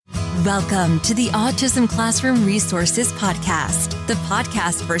Welcome to the Autism Classroom Resources Podcast, the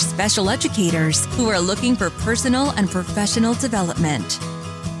podcast for special educators who are looking for personal and professional development.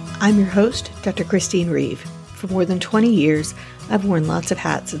 I'm your host, Dr. Christine Reeve. For more than 20 years, I've worn lots of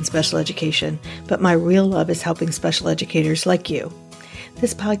hats in special education, but my real love is helping special educators like you.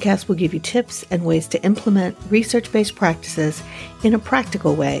 This podcast will give you tips and ways to implement research-based practices in a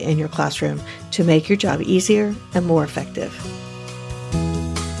practical way in your classroom to make your job easier and more effective.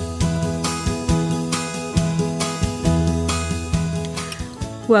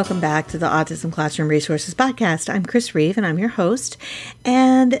 Welcome back to the Autism Classroom Resources Podcast. I'm Chris Reeve and I'm your host.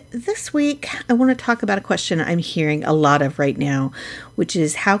 And this week, I want to talk about a question I'm hearing a lot of right now, which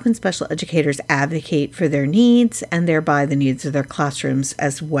is how can special educators advocate for their needs and thereby the needs of their classrooms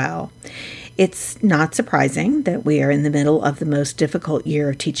as well? It's not surprising that we are in the middle of the most difficult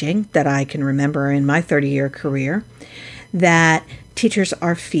year of teaching that I can remember in my 30-year career, that teachers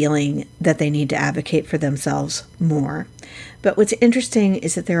are feeling that they need to advocate for themselves more. But what's interesting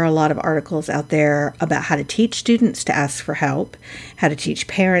is that there are a lot of articles out there about how to teach students to ask for help, how to teach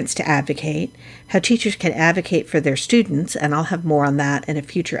parents to advocate, how teachers can advocate for their students, and I'll have more on that in a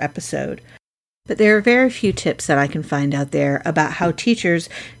future episode. But there are very few tips that I can find out there about how teachers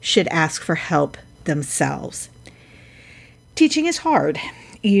should ask for help themselves. Teaching is hard.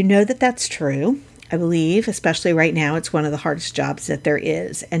 You know that that's true. I believe, especially right now, it's one of the hardest jobs that there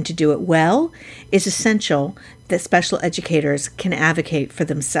is, and to do it well is essential that special educators can advocate for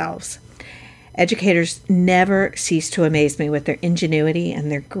themselves. Educators never cease to amaze me with their ingenuity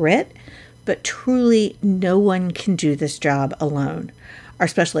and their grit, but truly no one can do this job alone. Our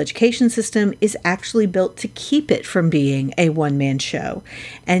special education system is actually built to keep it from being a one-man show,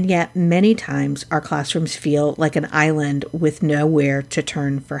 and yet many times our classrooms feel like an island with nowhere to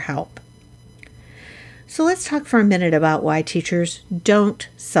turn for help. So let's talk for a minute about why teachers don't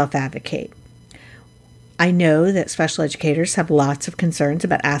self-advocate. I know that special educators have lots of concerns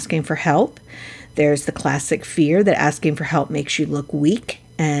about asking for help. There's the classic fear that asking for help makes you look weak,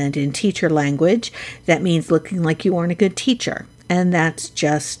 and in teacher language, that means looking like you aren't a good teacher, and that's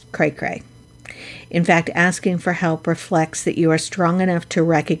just cray-cray. In fact, asking for help reflects that you are strong enough to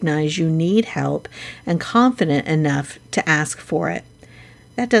recognize you need help and confident enough to ask for it.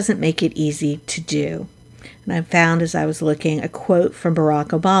 That doesn't make it easy to do. And I found as I was looking a quote from Barack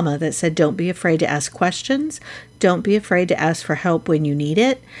Obama that said, "Don't be afraid to ask questions. Don't be afraid to ask for help when you need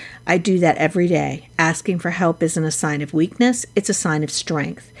it." I do that every day. Asking for help isn't a sign of weakness. It's a sign of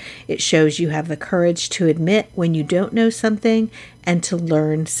strength. It shows you have the courage to admit when you don't know something and to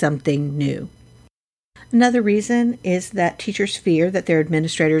learn something new. Another reason is that teachers fear that their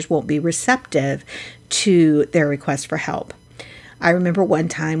administrators won't be receptive to their request for help. I remember one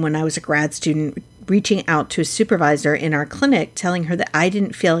time when I was a grad student reaching out to a supervisor in our clinic, telling her that I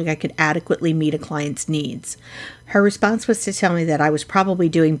didn't feel like I could adequately meet a client's needs. Her response was to tell me that I was probably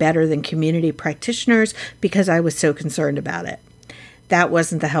doing better than community practitioners because I was so concerned about it. That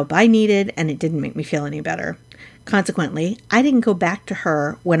wasn't the help I needed, and it didn't make me feel any better. Consequently, I didn't go back to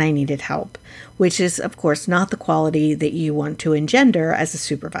her when I needed help, which is, of course, not the quality that you want to engender as a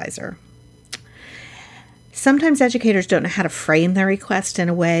supervisor. Sometimes educators don't know how to frame their request in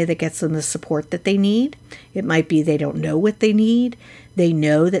a way that gets them the support that they need. It might be they don't know what they need. They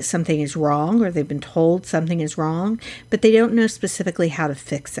know that something is wrong or they've been told something is wrong, but they don't know specifically how to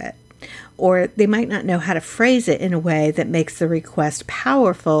fix it. Or they might not know how to phrase it in a way that makes the request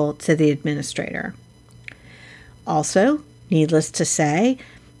powerful to the administrator. Also, needless to say,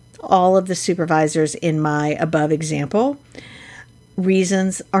 all of the supervisors in my above example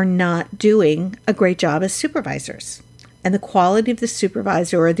reasons are not doing a great job as supervisors. And the quality of the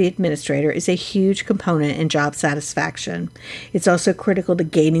supervisor or the administrator is a huge component in job satisfaction. It's also critical to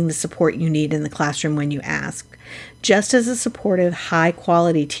gaining the support you need in the classroom when you ask. Just as a supportive,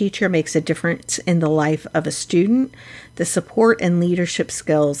 high-quality teacher makes a difference in the life of a student, the support and leadership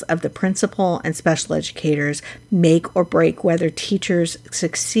skills of the principal and special educators make or break whether teachers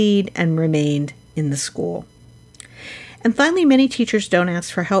succeed and remain in the school. And finally, many teachers don't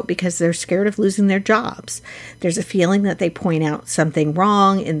ask for help because they're scared of losing their jobs. There's a feeling that they point out something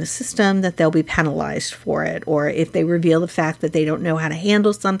wrong in the system that they'll be penalized for it. Or if they reveal the fact that they don't know how to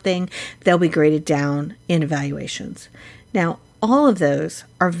handle something, they'll be graded down in evaluations. Now, all of those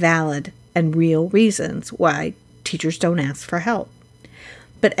are valid and real reasons why teachers don't ask for help.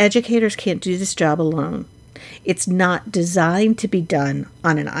 But educators can't do this job alone. It's not designed to be done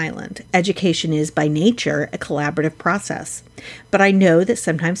on an island. Education is, by nature, a collaborative process. But I know that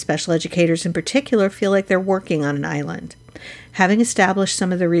sometimes special educators in particular feel like they're working on an island. Having established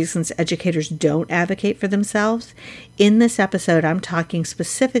some of the reasons educators don't advocate for themselves, in this episode I'm talking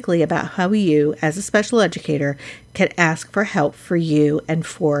specifically about how you, as a special educator, can ask for help for you and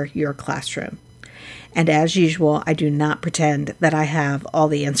for your classroom. And as usual, I do not pretend that I have all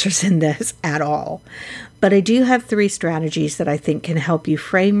the answers in this at all. But I do have 3 strategies that I think can help you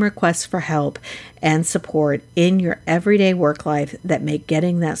frame requests for help and support in your everyday work life that make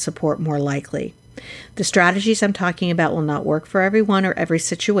getting that support more likely. The strategies I'm talking about will not work for everyone or every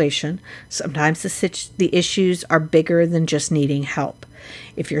situation. Sometimes the issues are bigger than just needing help.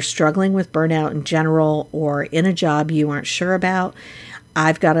 If you're struggling with burnout in general or in a job you aren't sure about,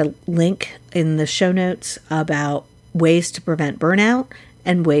 I've got a link in the show notes about ways to prevent burnout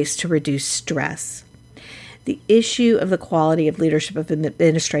and ways to reduce stress. The issue of the quality of leadership of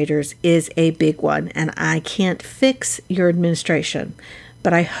administrators is a big one, and I can't fix your administration,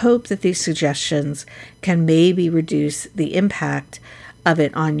 but I hope that these suggestions can maybe reduce the impact of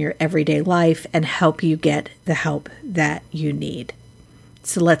it on your everyday life and help you get the help that you need.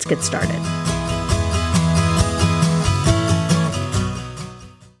 So let's get started.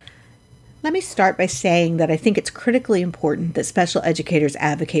 Let me start by saying that I think it's critically important that special educators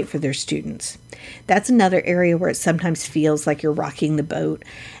advocate for their students. That's another area where it sometimes feels like you're rocking the boat,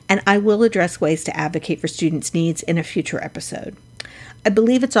 and I will address ways to advocate for students' needs in a future episode. I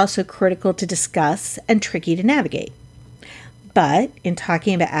believe it's also critical to discuss and tricky to navigate. But in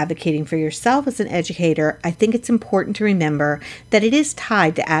talking about advocating for yourself as an educator, I think it's important to remember that it is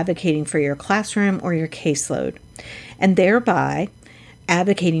tied to advocating for your classroom or your caseload, and thereby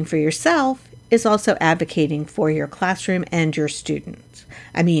advocating for yourself is also advocating for your classroom and your students.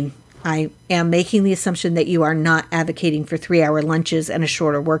 I am making the assumption that you are not advocating for 3-hour lunches and a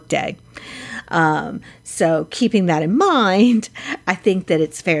shorter workday. So keeping that in mind, I think that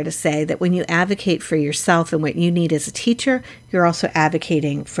it's fair to say that when you advocate for yourself and what you need as a teacher, you're also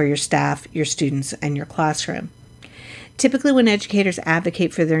advocating for your staff, your students, and your classroom. Typically, when educators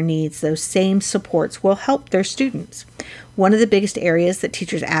advocate for their needs, those same supports will help their students. One of the biggest areas that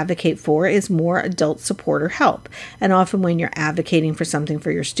teachers advocate for is more adult support or help. And often when you're advocating for something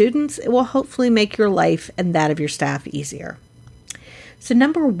for your students, it will hopefully make your life and that of your staff easier. So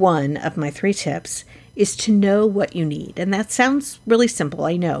number 1 of my 3 tips is to know what you need. And that sounds really simple,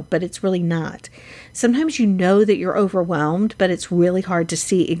 I know, but it's really not. Sometimes you know that you're overwhelmed, but it's really hard to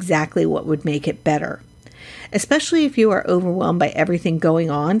see exactly what would make it better. Especially if you are overwhelmed by everything going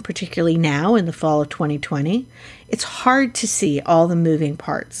on, particularly now in the fall of 2020, it's hard to see all the moving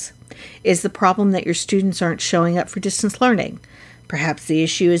parts. Is the problem that your students aren't showing up for distance learning? Perhaps the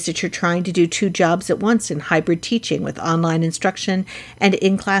issue is that you're trying to do 2 jobs at once in hybrid teaching with online instruction and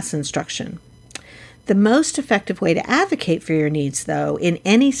in-class instruction. The most effective way to advocate for your needs, though, in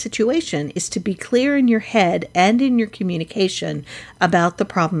any situation is to be clear in your head and in your communication about the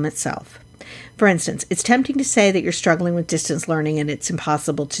problem itself. For instance, it's tempting to say that you're struggling with distance learning and it's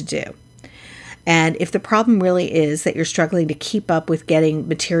impossible to do. And if the problem really is that you're struggling to keep up with getting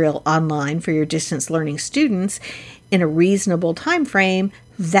material online for your distance learning students in a reasonable time frame,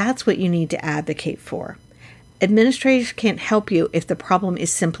 that's what you need to advocate for. Administrators can't help you if the problem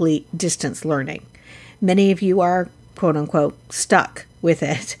is simply distance learning. Many of you are, quote unquote, stuck with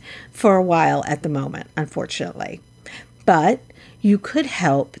it for a while at the moment, unfortunately. But they could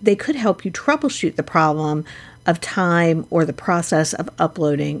help you troubleshoot the problem of time or the process of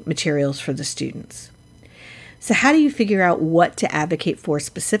uploading materials for the students. So how do you figure out what to advocate for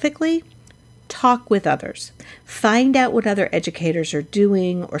specifically? Talk with others. Find out what other educators are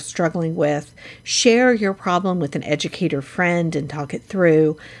doing or struggling with. Share your problem with an educator friend and talk it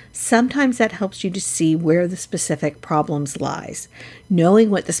through. Sometimes that helps you to see where the specific problems lies. Knowing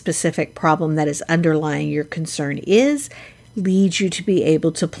what the specific problem that is underlying your concern is leads you to be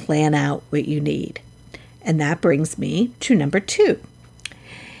able to plan out what you need. And that brings me to number 2.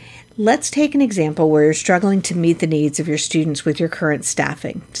 Let's take an example where you're struggling to meet the needs of your students with your current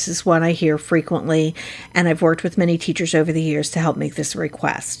staffing. This is one I hear frequently, and I've worked with many teachers over the years to help make this a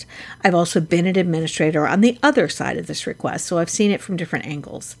request. I've also been an administrator on the other side of this request, so I've seen it from different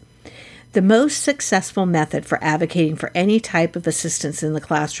angles. The most successful method for advocating for any type of assistance in the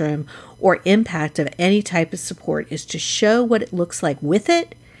classroom or impact of any type of support is to show what it looks like with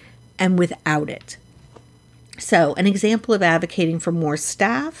it and without it. So, an example of advocating for more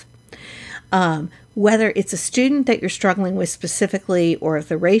staff, whether it's a student that you're struggling with specifically or if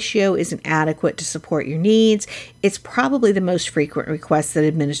the ratio isn't adequate to support your needs, it's probably the most frequent request that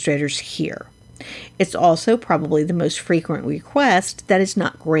administrators hear. It's also probably the most frequent request that is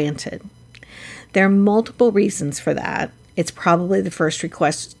not granted. There are multiple reasons for that. It's probably the first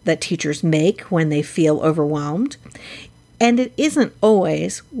request that teachers make when they feel overwhelmed. And it isn't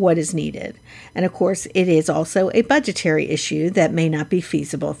always what is needed. And of course, it is also a budgetary issue that may not be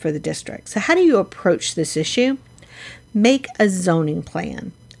feasible for the district. So how do you approach this issue? Make a zoning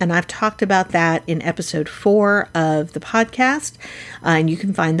plan. And I've talked about that in episode 4 of the podcast. And you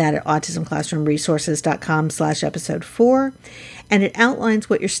can find that at autismclassroomresources.com/episode 4. And it outlines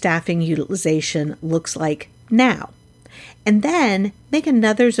what your staffing utilization looks like now. And then make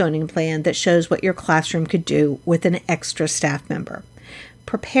another zoning plan that shows what your classroom could do with an extra staff member.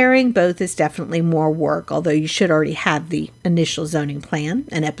 Preparing both is definitely more work, although you should already have the initial zoning plan,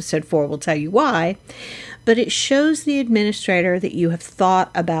 and episode 4 will tell you why. But it shows the administrator that you have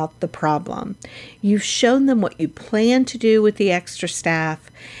thought about the problem. You've shown them what you plan to do with the extra staff,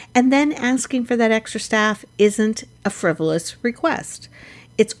 and then asking for that extra staff isn't a frivolous request.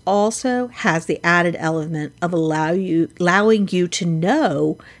 It also has the added element of allowing you to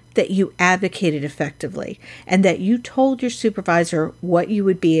know that you advocated effectively and that you told your supervisor what you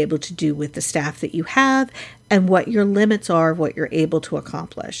would be able to do with the staff that you have and what your limits are of what you're able to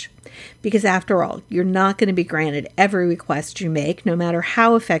accomplish. Because after all, you're not going to be granted every request you make, no matter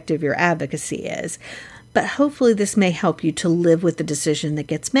how effective your advocacy is. But hopefully this may help you to live with the decision that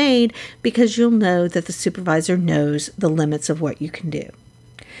gets made because you'll know that the supervisor knows the limits of what you can do.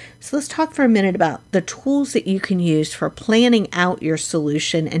 So let's talk for a minute about the tools that you can use for planning out your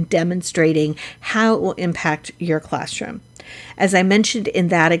solution and demonstrating how it will impact your classroom. As I mentioned in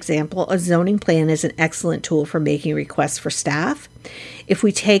that example, a zoning plan is an excellent tool for making requests for staff. If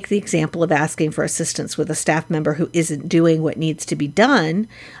we take the example of asking for assistance with a staff member who isn't doing what needs to be done,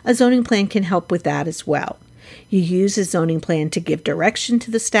 a zoning plan can help with that as well. You use a zoning plan to give direction to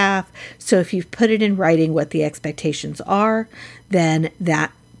the staff, so if you've put it in writing what the expectations are, then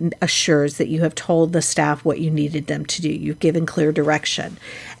that assures that you have told the staff what you needed them to do. You've given clear direction.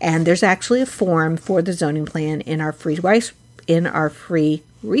 And there's actually a form for the zoning plan in our free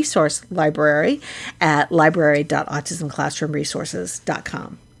resource library at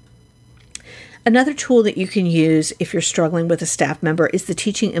library.autismclassroomresources.com. Another tool that you can use if you're struggling with a staff member is the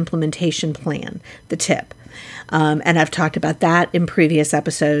Teaching Implementation Plan, the TIP. And I've talked about that in previous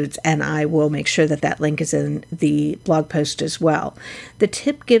episodes, and I will make sure that that link is in the blog post as well. The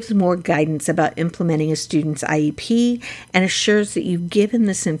TIP gives more guidance about implementing a student's IEP and assures that you've given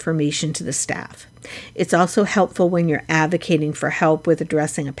this information to the staff. It's also helpful when you're advocating for help with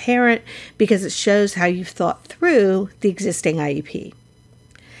addressing a parent because it shows how you've thought through the existing IEP.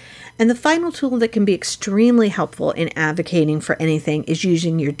 And the final tool that can be extremely helpful in advocating for anything is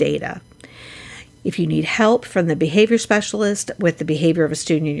using your data. If you need help from the behavior specialist with the behavior of a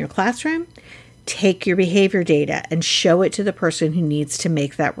student in your classroom, take your behavior data and show it to the person who needs to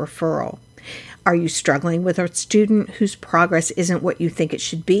make that referral. Are you struggling with a student whose progress isn't what you think it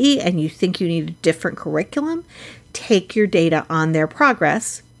should be and you think you need a different curriculum? Take your data on their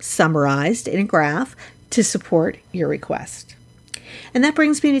progress, summarized in a graph, to support your request. And that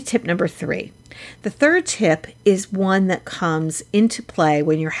brings me to tip number 3. The third tip is one that comes into play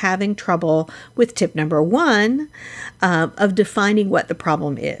when you're having trouble with tip number 1 of defining what the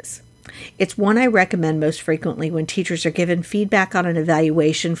problem is. It's one I recommend most frequently when teachers are given feedback on an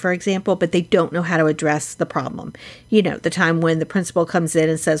evaluation, for example, but they don't know how to address the problem. You know, the time when the principal comes in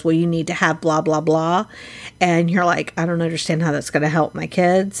and says, well, you need to have blah, blah, blah. And you're like, I don't understand how that's going to help my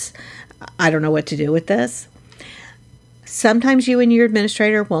kids. I don't know what to do with this. Sometimes you and your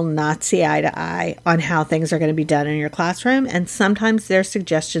administrator will not see eye to eye on how things are going to be done in your classroom, and sometimes their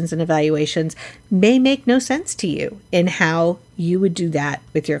suggestions and evaluations may make no sense to you in how you would do that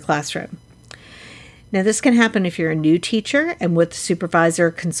with your classroom. Now, this can happen if you're a new teacher and what the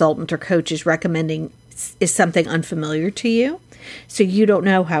supervisor, consultant, or coach is recommending is something unfamiliar to you, so you don't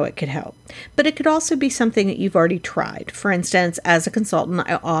know how it could help. But it could also be something that you've already tried. For instance, as a consultant,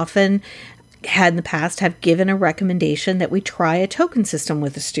 I often had in the past have given a recommendation that we try a token system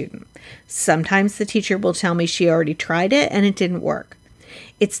with a student. Sometimes the teacher will tell me she already tried it and it didn't work.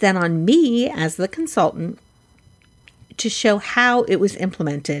 It's then on me as the consultant to show how it was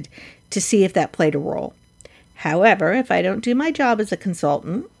implemented to see if that played a role. However, if I don't do my job as a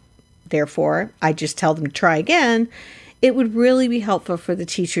consultant, therefore I just tell them to try again, it would really be helpful for the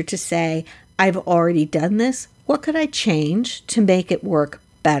teacher to say, I've already done this. What could I change to make it work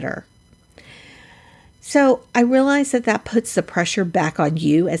better? So I realize that puts the pressure back on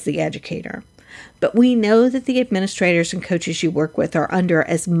you as the educator, but we know that the administrators and coaches you work with are under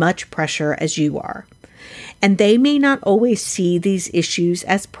as much pressure as you are, and they may not always see these issues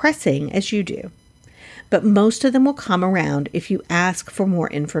as pressing as you do, but most of them will come around if you ask for more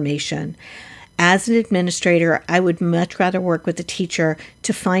information. As an administrator, I would much rather work with the teacher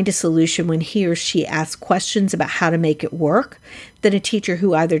to find a solution when he or she asks questions about how to make it work than a teacher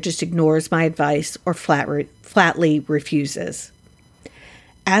who either just ignores my advice or flatly refuses.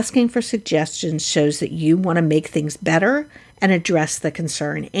 Asking for suggestions shows that you want to make things better and address the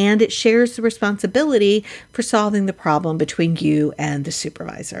concern, and it shares the responsibility for solving the problem between you and the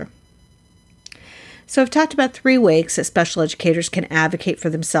supervisor. So I've talked about 3 ways that special educators can advocate for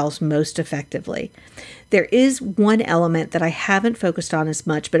themselves most effectively. There is one element that I haven't focused on as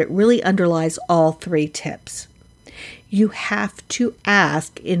much, but it really underlies all 3 tips. You have to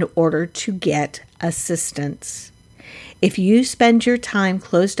ask in order to get assistance. If you spend your time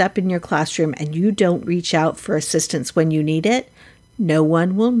closed up in your classroom and you don't reach out for assistance when you need it, no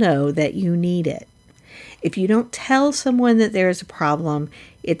one will know that you need it. If you don't tell someone that there is a problem,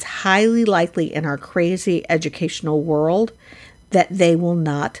 it's highly likely in our crazy educational world that they will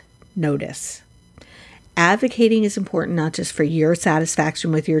not notice. Advocating is important not just for your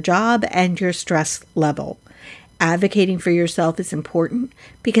satisfaction with your job and your stress level. Advocating for yourself is important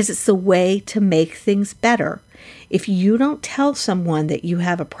because it's the way to make things better. If you don't tell someone that you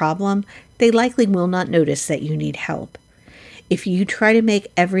have a problem, they likely will not notice that you need help. If you try to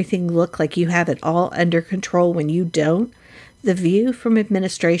make everything look like you have it all under control when you don't, the view from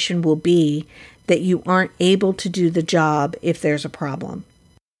administration will be that you aren't able to do the job if there's a problem.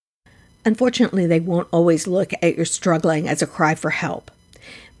 Unfortunately, they won't always look at your struggling as a cry for help.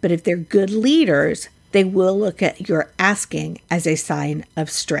 But if they're good leaders, they will look at your asking as a sign of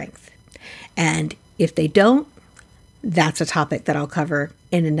strength. And if they don't, that's a topic that I'll cover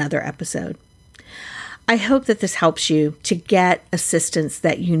in another episode. I hope that this helps you to get assistance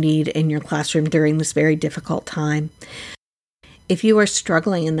that you need in your classroom during this very difficult time. If you are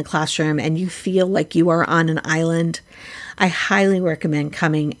struggling in the classroom and you feel like you are on an island, I highly recommend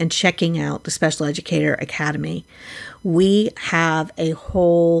coming and checking out the Special Educator Academy. We have a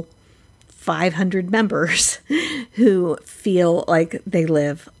whole 500 members who feel like they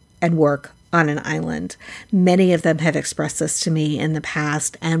live and work on an island. Many of them have expressed this to me in the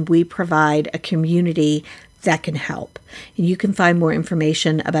past, and we provide a community that can help. And you can find more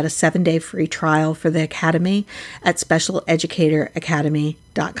information about a 7-day free trial for the Academy at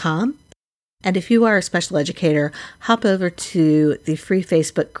specialeducatoracademy.com. And if you are a special educator, hop over to the free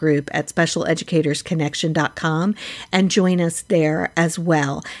Facebook group at specialeducatorsconnection.com and join us there as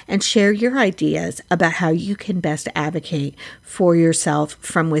well, and share your ideas about how you can best advocate for yourself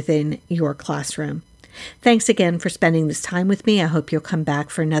from within your classroom. Thanks again for spending this time with me. I hope you'll come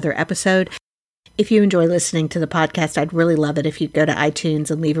back for another episode. If you enjoy listening to the podcast, I'd really love it if you'd go to iTunes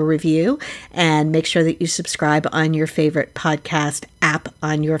and leave a review, and make sure that you subscribe on your favorite podcast app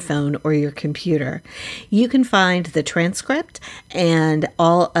on your phone or your computer. You can find the transcript and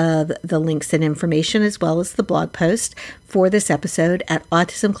all of the links and information, as well as the blog post for this episode at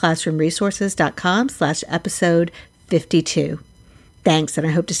autismclassroomresources.com/episode 52. Thanks, and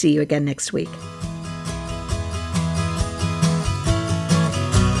I hope to see you again next week.